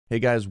Hey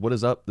guys, what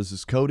is up? This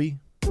is Cody,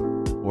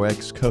 or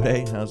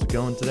xCodeh. How's it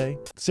going today?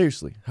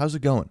 Seriously, how's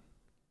it going?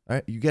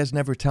 Alright, you guys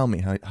never tell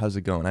me how's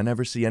it going. I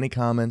never see any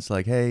comments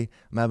like, hey,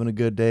 I'm having a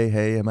good day,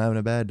 hey, I'm having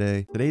a bad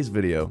day. Today's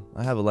video,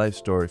 I have a life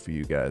story for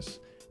you guys.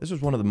 This was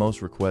one of the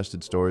most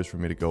requested stories for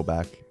me to go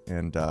back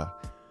and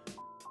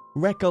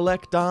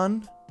recollect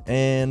on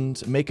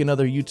and make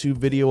another YouTube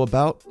video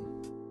about.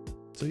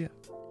 So yeah,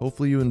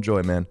 hopefully you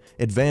enjoy, man.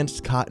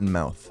 Advanced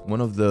Cottonmouth, one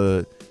of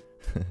the...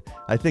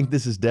 I think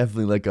this is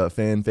definitely like a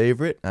fan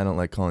favorite. I don't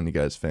like calling you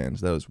guys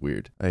fans. That was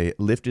weird. A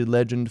Lifted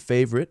Legend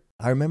favorite.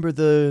 I remember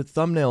the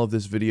thumbnail of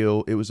this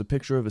video. It was a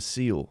picture of a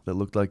seal that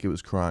looked like it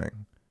was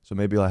crying. So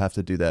maybe I'll have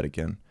to do that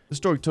again. The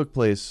story took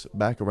place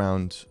back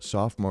around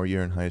sophomore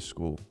year in high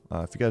school.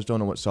 If you guys don't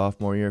know what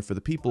sophomore year, for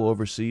the people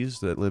overseas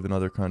that live in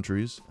other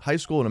countries, high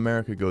school in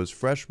America goes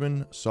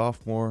freshman,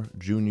 sophomore,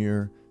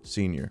 junior,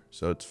 senior.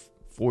 So it's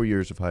 4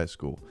 years of high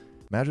school.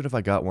 Imagine if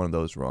I got one of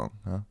those wrong,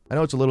 huh? I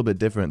know it's a little bit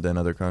different than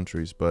other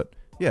countries, but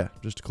yeah,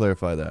 just to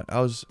clarify that.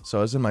 I was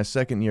in my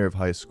second year of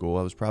high school.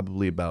 I was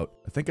probably I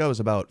think I was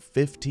about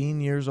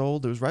 15 years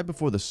old. It was right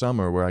before the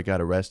summer where I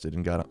got arrested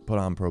and got put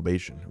on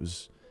probation. It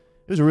was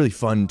a really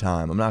fun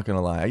time, I'm not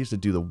gonna lie. I used to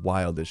do the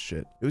wildest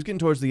shit. It was getting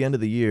towards the end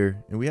of the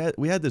year, and we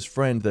had this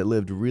friend that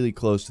lived really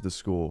close to the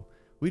school.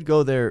 We'd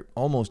go there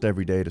almost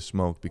every day to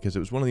smoke because it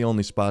was one of the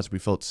only spots we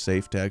felt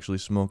safe to actually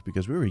smoke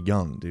because we were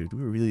young, dude.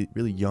 We were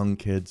really young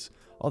kids.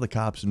 All the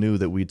cops knew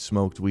that we'd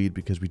smoked weed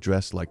because we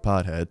dressed like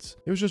potheads.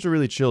 It was just a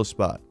really chill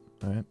spot,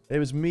 alright? It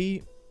was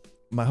me,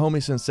 my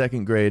homie since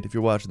second grade. If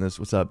you're watching this,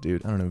 what's up,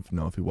 dude? I don't even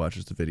know if he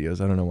watches the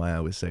videos. I don't know why I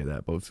always say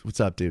that, but what's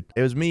up, dude?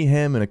 It was me,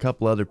 him, and a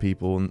couple other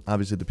people, and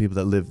obviously the people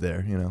that lived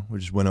there, you know. We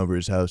just went over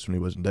his house when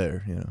he wasn't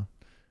there, you know.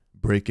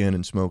 Break in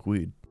and smoke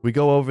weed. We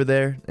go over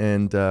there,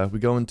 and we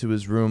go into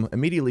his room.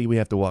 Immediately, we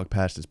have to walk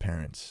past his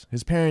parents.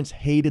 His parents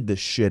hated the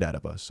shit out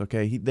of us,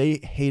 okay? They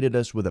hated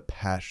us with a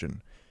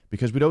passion.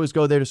 Because we'd always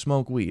go there to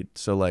smoke weed.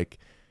 So, like,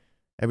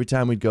 every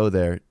time we'd go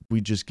there,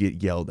 we'd just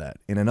get yelled at.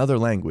 In another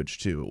language,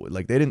 too.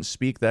 Like, they didn't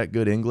speak that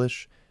good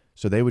English.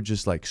 So they would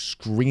just, like,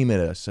 scream at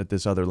us at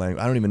this other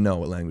language. I don't even know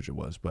what language it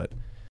was. But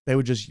they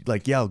would just,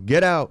 like, yell,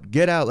 get out,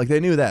 get out. Like,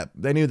 they knew that.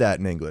 They knew that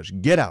in English.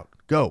 Get out,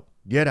 go,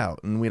 get out.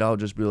 And we'd all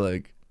just be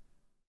like,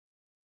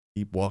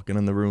 keep walking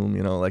in the room,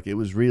 you know. Like, it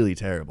was really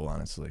terrible,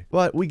 honestly.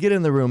 But we get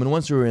in the room, and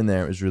once we were in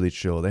there, it was really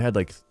chill. They had,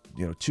 like...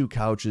 you know, 2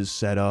 couches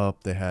set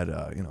up. They had,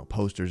 you know,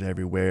 posters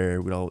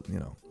everywhere. We'd all, you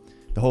know,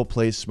 the whole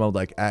place smelled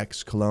like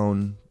Axe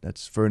cologne.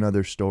 That's for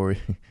another story.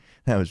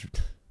 That was,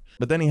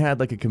 but then he had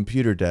like a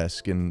computer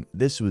desk, and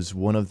this was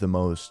one of the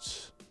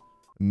most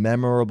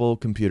memorable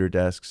computer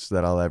desks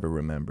that I'll ever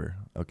remember.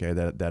 Okay,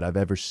 that I've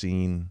ever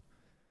seen.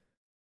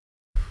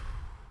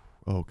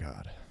 Oh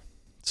God.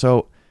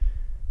 So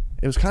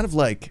it was kind of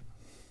like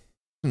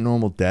a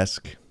normal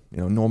desk, you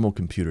know, normal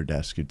computer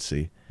desk you'd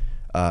see.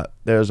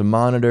 There's a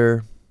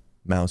monitor,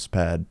 mouse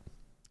pad,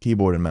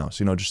 keyboard and mouse,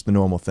 you know, just the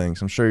normal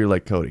things. I'm sure you're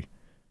like, Cody,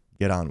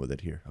 get on with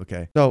it here,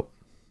 okay? So,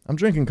 I'm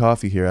drinking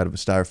coffee here out of a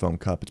styrofoam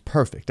cup. It's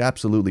perfect,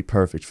 absolutely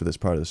perfect for this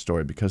part of the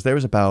story because there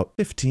was about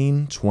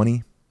 15,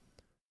 20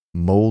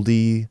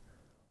 moldy,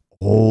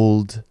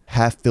 old,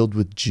 half filled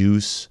with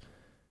juice,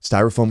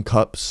 styrofoam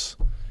cups.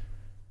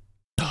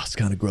 Oh, it's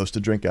kind of gross to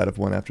drink out of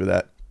one after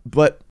that.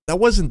 But that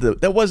wasn't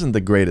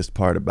the greatest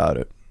part about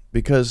it.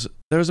 Because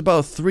there's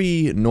about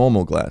 3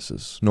 normal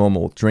glasses,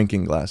 normal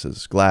drinking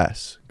glasses,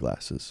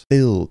 glasses,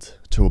 filled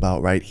to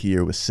about right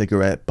here with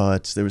cigarette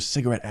butts. There was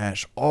cigarette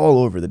ash all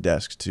over the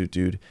desk too,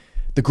 dude.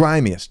 The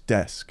grimiest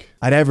desk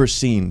I'd ever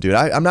seen, dude.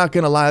 I'm not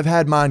gonna lie, I've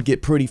had mine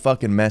get pretty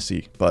fucking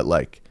messy, but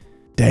like,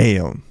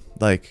 damn.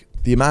 Like,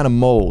 the amount of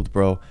mold,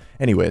 bro.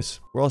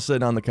 Anyways, we're all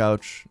sitting on the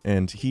couch,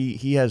 and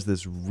he has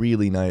this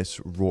really nice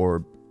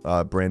Roar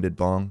branded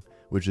bong.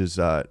 Which is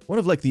one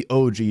of like the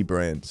OG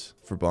brands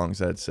for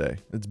bongs, I'd say.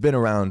 It's been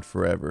around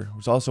forever. It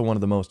was also one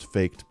of the most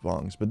faked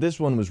bongs, but this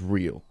one was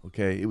real,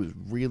 okay? It was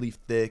really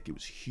thick, it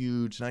was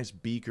huge, nice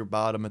beaker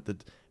bottom at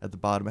the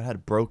bottom. It had a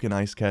broken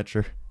ice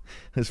catcher.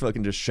 This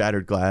fucking just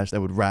shattered glass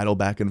that would rattle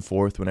back and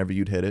forth whenever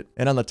you'd hit it.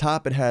 And on the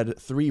top, it had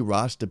 3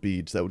 Rasta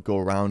beads that would go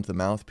around the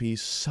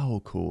mouthpiece.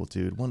 So cool,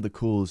 dude. One of the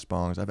coolest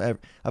bongs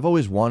I've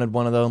always wanted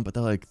one of them, but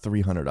they're like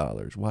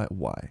 $300.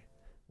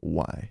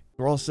 Why?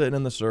 We're all sitting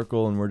in the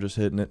circle and we're just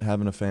hitting it,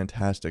 having a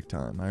fantastic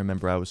time. I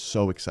remember I was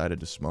so excited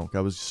to smoke. I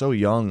was so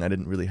young, I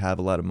didn't really have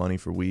a lot of money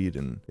for weed,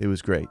 and it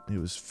was great. It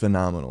was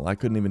phenomenal. I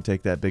couldn't even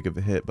take that big of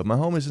a hit. But my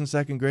homie's in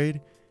second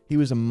grade. He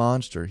was a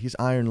monster. He's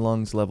iron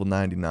lungs level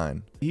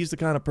 99. He's the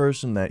kind of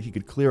person that he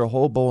could clear a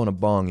whole bowl in a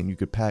bong and you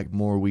could pack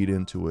more weed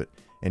into it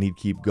and he'd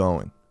keep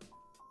going.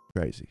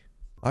 Crazy.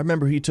 I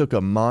remember he took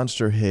a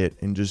monster hit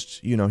and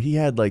just, you know, he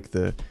had like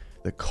the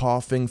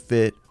coughing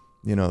fit.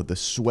 You know, the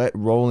sweat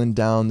rolling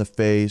down the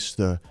face,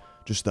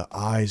 just the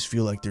eyes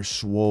feel like they're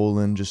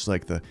swollen, just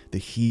like the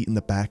heat in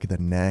the back of the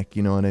neck,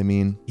 you know what I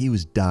mean? He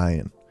was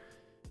dying.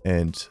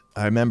 And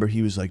I remember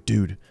he was like,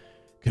 dude,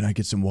 can I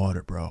get some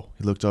water, bro?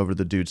 He looked over at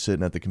the dude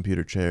sitting at the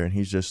computer chair, and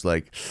he's just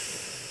like,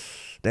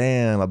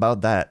 damn,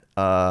 about that.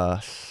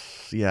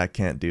 Yeah, I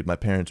can't, dude. My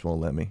parents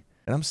won't let me.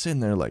 And I'm sitting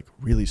there like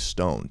really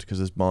stoned because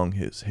this bong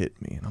has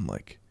hit me. And I'm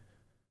like,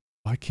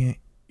 why can't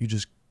you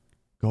just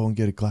go and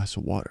get a glass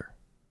of water?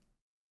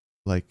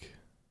 Like,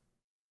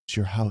 it's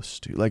your house,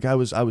 dude. Like, I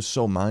was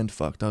so mind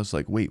fucked. I was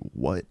like, wait,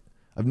 what?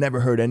 I've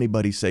never heard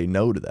anybody say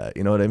no to that.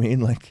 You know what I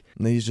mean? Like,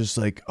 and he's just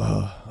like,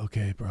 oh,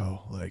 okay,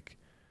 bro. Like,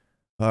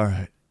 all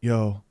right,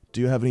 yo, do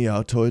you have any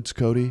Altoids,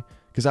 Cody?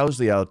 Because I was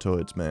the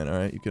Altoids man, all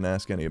right? You can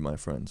ask any of my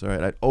friends, all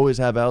right? I'd always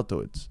have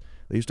Altoids.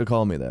 They used to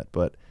call me that,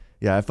 but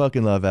yeah, I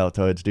fucking love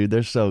Altoids, dude.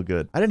 They're so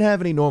good. I didn't have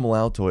any normal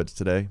Altoids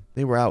today.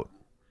 They were out,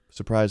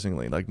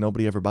 surprisingly. Like,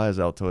 nobody ever buys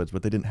Altoids,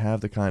 but they didn't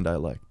have the kind I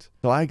liked.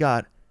 So I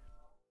got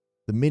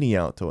the mini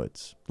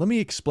Altoids. Let me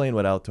explain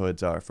what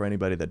Altoids are for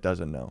anybody that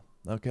doesn't know.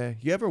 Okay,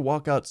 you ever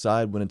walk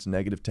outside when it's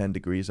negative 10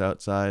 degrees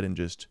outside and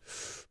just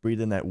breathe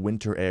in that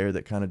winter air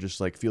that kind of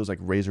just like feels like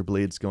razor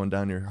blades going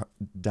down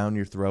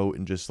your throat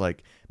and just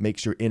like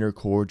makes your inner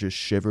core just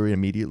shiver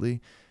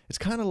immediately? It's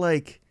kind of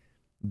like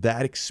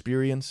that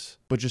experience,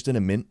 but just in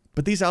a mint.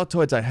 But these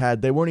Altoids I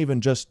had, they weren't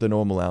even just the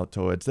normal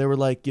Altoids. They were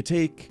like, you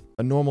take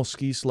a normal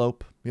ski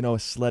slope, you know, a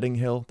sledding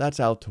hill, that's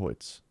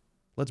Altoids.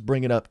 Let's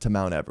bring it up to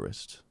Mount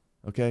Everest,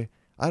 okay?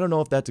 I don't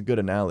know if that's a good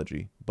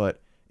analogy,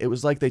 but it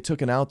was like they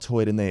took an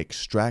Altoid and they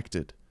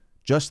extracted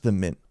just the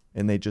mint,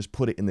 and they just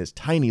put it in this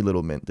tiny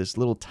little mint, this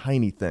little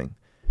tiny thing.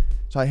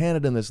 So I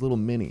handed him this little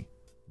mini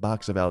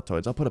box of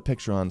Altoids. I'll put a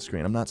picture on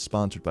screen. I'm not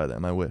sponsored by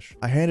them, I wish.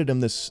 I handed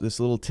him this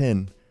little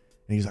tin,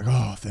 and he's like,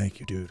 oh, thank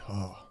you, dude.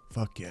 Oh,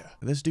 fuck yeah.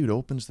 This dude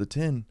opens the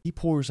tin. He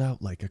pours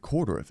out like a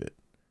quarter of it.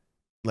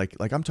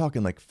 Like I'm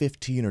talking like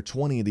 15 or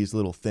 20 of these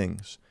little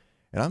things.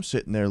 And I'm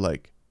sitting there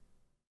like,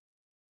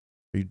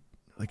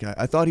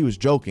 I thought he was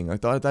joking. I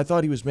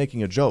thought he was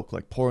making a joke,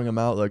 like pouring them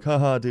out, like,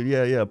 haha, dude,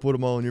 yeah, put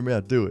them all in your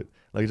mouth, do it.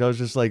 Like, I was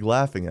just like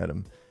laughing at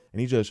him. And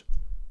he just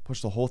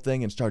pushed the whole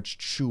thing and starts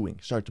chewing,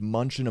 starts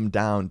munching them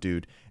down,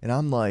 dude. And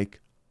I'm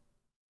like,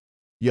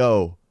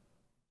 yo,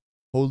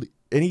 holy,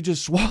 and he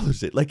just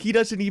swallows it. Like, he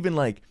doesn't even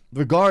like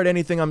regard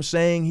anything I'm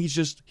saying. He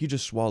just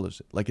swallows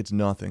it like it's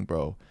nothing,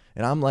 bro.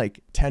 And I'm like,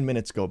 10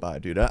 minutes go by,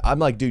 dude. I'm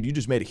like, dude, you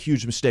just made a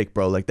huge mistake,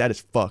 bro. Like, that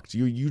is fucked.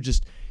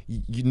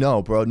 You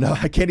know, bro. No,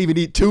 I can't even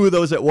eat 2 of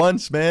those at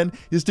once, man.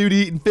 This dude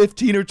eating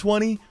 15 or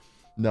 20?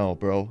 No,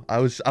 bro. I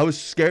was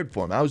scared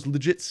for him. I was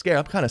legit scared.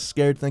 I'm kind of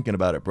scared thinking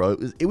about it, bro.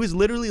 It was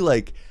literally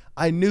like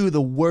I knew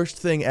the worst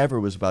thing ever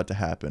was about to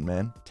happen,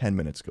 man. 10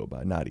 minutes go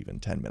by. Not even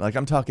 10 minutes. Like,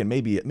 I'm talking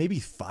maybe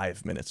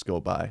 5 minutes go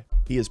by.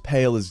 He is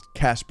pale as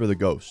Casper the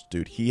Ghost,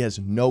 dude. He has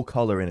no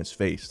color in his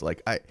face.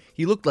 Like,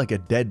 he looked like a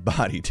dead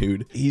body,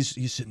 dude. He's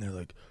sitting there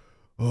like,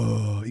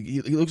 oh,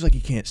 he looks like he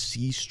can't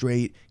see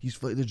straight.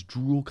 There's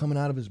drool coming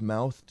out of his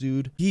mouth,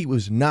 dude. He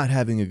was not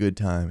having a good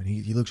time. And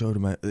he looks over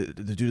to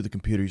the dude at the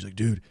computer. He's like,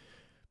 dude,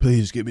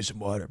 please give me some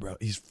water, bro.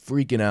 He's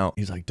freaking out.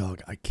 He's like,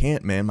 dog, I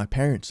can't, man. My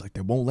parents, like,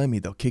 they won't let me.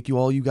 They'll kick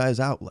all you guys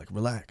out. Like,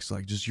 relax.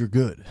 Like, just, you're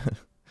good.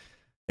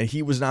 And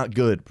he was not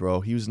good, bro.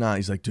 He was not.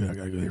 He's like, dude, I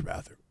gotta go to your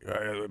bathroom.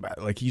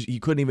 Like, he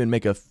couldn't even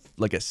make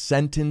a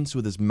sentence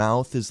with his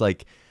mouth. Is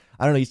like,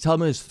 I don't know, he's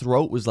telling me his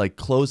throat was like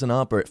closing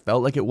up, or it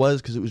felt like it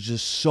was, because it was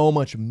just so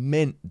much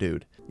mint,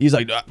 dude. He's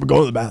like, go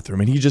to the bathroom,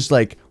 and he just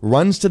like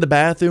runs to the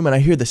bathroom, and I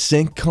hear the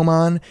sink come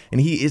on,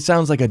 and it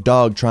sounds like a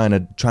dog trying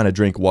to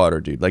drink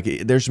water, dude. Like,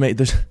 there's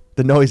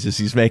the noises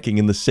he's making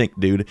in the sink,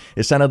 dude.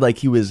 It sounded like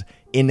he was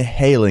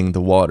inhaling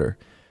the water.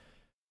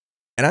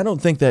 And I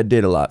don't think that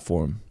did a lot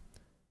for him,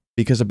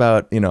 because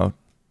about, you know,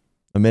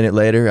 a minute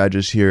later, I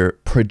just hear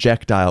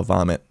projectile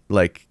vomit.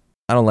 Like,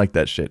 I don't like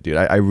that shit, dude.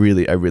 I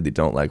really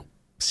don't like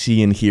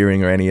seeing,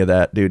 hearing, or any of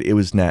that, dude. It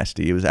was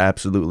nasty. It was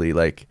absolutely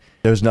like,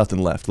 there was nothing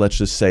left. Let's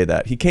just say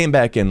that. He came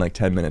back in like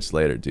 10 minutes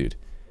later, dude.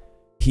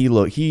 He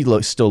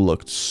still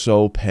looked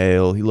so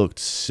pale. He looked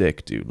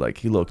sick, dude. Like,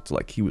 he looked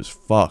like he was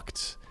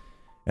fucked.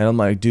 And I'm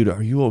like, dude,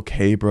 are you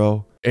okay,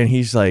 bro? And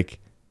he's like,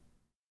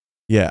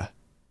 yeah,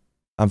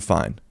 I'm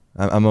fine.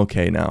 I'm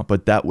okay now.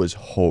 But that was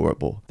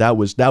horrible. That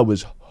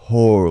was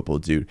horrible,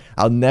 dude.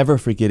 I'll never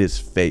forget his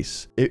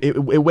face.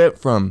 It went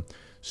from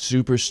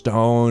super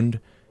stoned,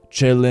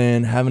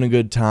 chilling, having a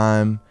good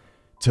time,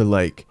 to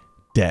like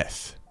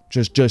death.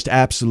 Just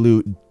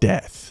absolute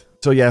death.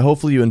 So yeah,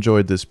 hopefully you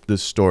enjoyed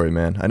this story,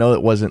 man. I know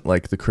it wasn't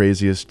like the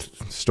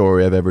craziest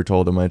story I've ever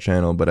told on my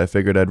channel, but I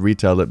figured I'd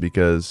retell it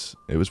because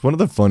it was one of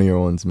the funnier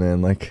ones,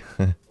 man. Like,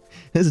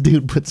 this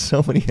dude put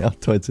so many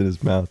Altoids in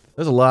his mouth.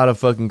 There's a lot of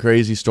fucking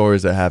crazy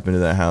stories that happened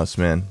in that house,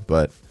 man.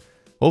 But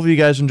hopefully you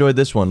guys enjoyed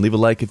this one. Leave a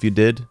like if you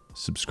did,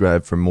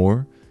 subscribe for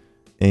more,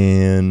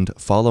 and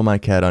follow my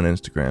cat on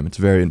Instagram. It's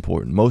very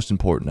important. Most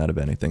important out of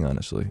anything,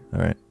 honestly.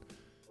 All right?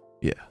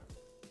 Yeah.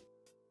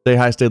 Stay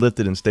high, stay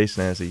lifted, and stay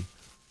snazzy.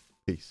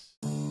 Peace.